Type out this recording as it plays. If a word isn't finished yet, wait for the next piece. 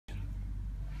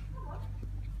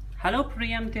Hello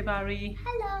Priam Tiwari.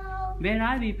 Hello. Where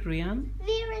are we, Priam?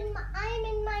 I'm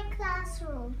in my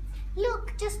classroom.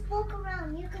 Look, just walk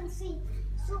around. You can see.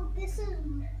 So this is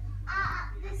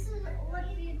what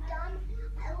we've done.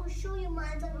 I will show you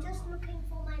mine. I'm just looking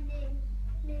for my name.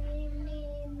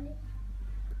 Name.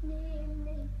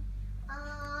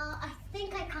 I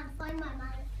think I can't find my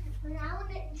mind. But I want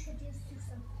to introduce you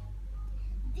something.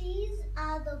 These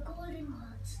are the golden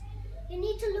words. You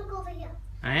need to look over here.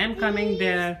 I am coming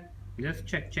there. Just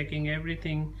checking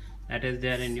everything that is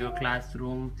there in your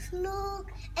classroom.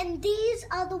 Look, and these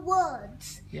are the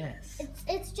words. Yes.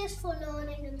 It's just for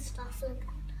learning and stuff like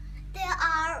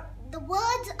that. The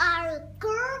words are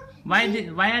girl.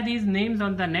 Why are these names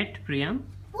on the net, Priam?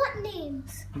 What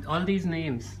names? All these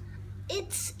names.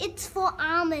 It's for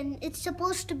Amen. It's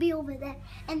supposed to be over there.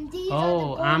 And these are the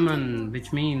golden Amen,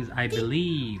 which means I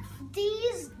believe.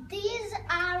 These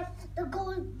are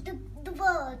the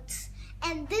words.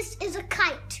 And this is a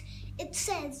kite. It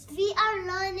says we are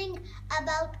learning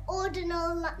about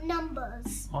ordinal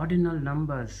numbers. Ordinal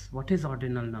numbers. What is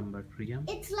ordinal number, Priam?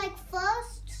 It's like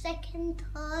first, second,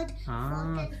 third,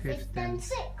 fourth, and fifth, and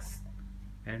sixth.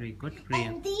 Very good,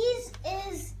 Priam. And these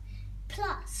is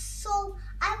plus. So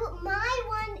my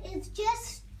one is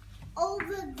just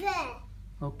over there.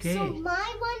 Okay. So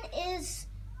my one is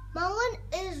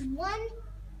one.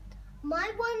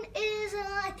 My one is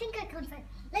I think I can't find.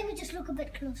 Let me just look a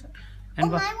bit closer. And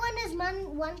my one is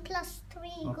 1 plus 3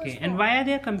 equals 4. And why are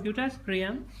there computers,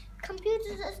 Priam?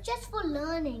 Computers is just for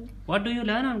learning. What do you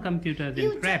learn on computers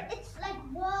in prep? It's like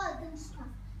words and stuff.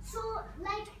 So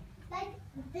like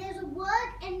there's a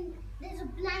word and there's a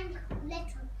blank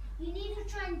letter. You need to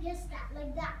try and guess that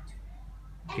like that.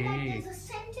 And then there's a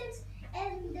sentence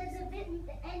and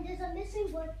there's a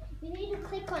missing word. You need to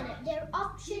click on it. There are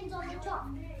options on the top.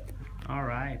 All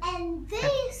right. And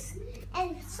this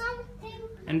and something.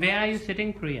 And where are you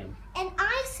sitting, Priam? And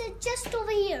I sit just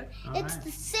over here. It's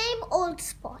the same old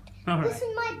spot. This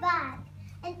is my bag.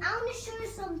 And I want to show you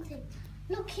something.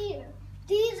 Look here.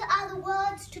 These are the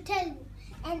words to tell you.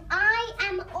 And I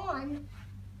am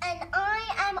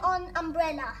on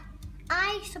umbrella.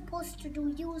 I supposed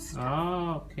to use stuff.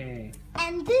 Oh, okay.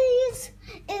 And this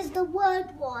is the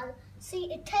word wall.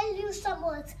 See, it tells you some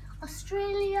words.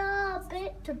 Australia,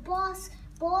 bit to boss,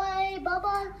 boy,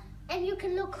 bubble, and you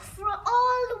can look for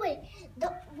all the way.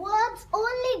 The words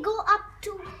only go up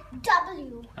to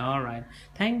W. All right.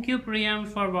 Thank you, Priam,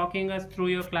 for walking us through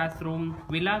your classroom.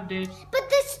 We loved it. But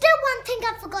there's still one thing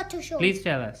I forgot to show. Please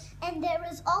tell us. And there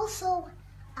is also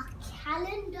a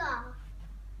calendar.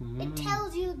 It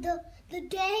tells you the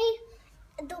day,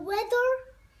 the weather,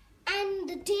 and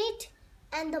the date,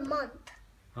 and the month.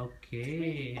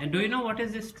 Okay. And do you know what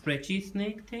is this stretchy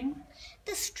snake thing?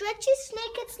 The stretchy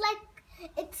snake,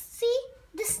 see,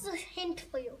 this is a hint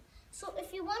for you. So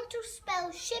if you want to spell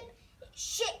ship.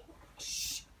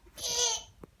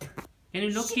 Can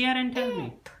you look here and tell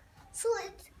me? So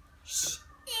it's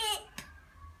ship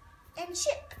and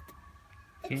ship.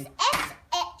 It's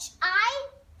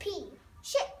SHIP,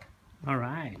 ship. All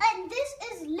right. And this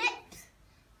is lip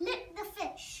the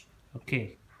fish.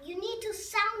 Okay. You need to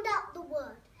sound out the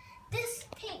word.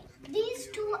 These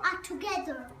two are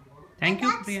together. Thank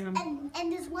you, Priam.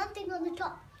 And there's one thing on the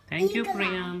top. Thank you,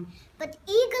 Priam. But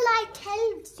eagle eye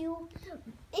tells you,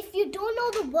 if you don't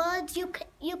know the words,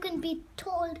 you can be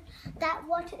told that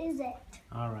what is it.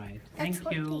 All right. That's Thank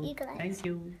what you. the eagle eye Thank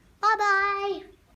you. Bye bye.